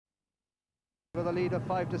with a lead of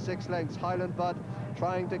 5 to 6 lengths. Highland Bud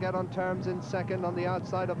trying to get on terms in second on the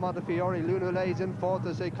outside of Montefiore. Lunulais in fourth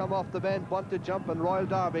as they come off the bend, want to jump, and Royal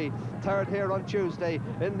Derby third here on Tuesday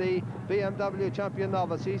in the BMW Champion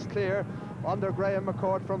Novice. He's clear under Graham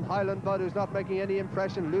McCourt from Highland Bud, who's not making any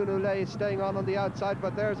impression. Lunulais staying on the outside,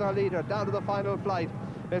 but there's our leader down to the final flight.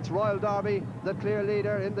 It's Royal Derby, the clear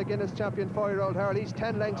leader in the Guinness Champion 4-year-old hurl. He's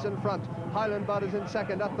 10 lengths in front. Highland Bud is in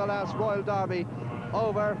second at the last. Royal Derby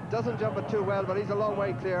over, doesn't jump it too well, but he's a long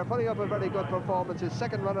way clear, putting up a very good performance. His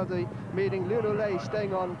second run of the meeting. Lunulais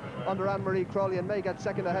staying on under Anne-Marie Crowley and may get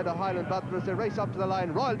second ahead of Highland Bud, but as they race up to the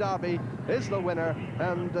line, Royal Derby is the winner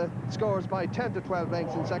and scores by 10 to 12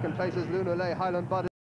 lengths. In second place is Lunulais. Highland Bud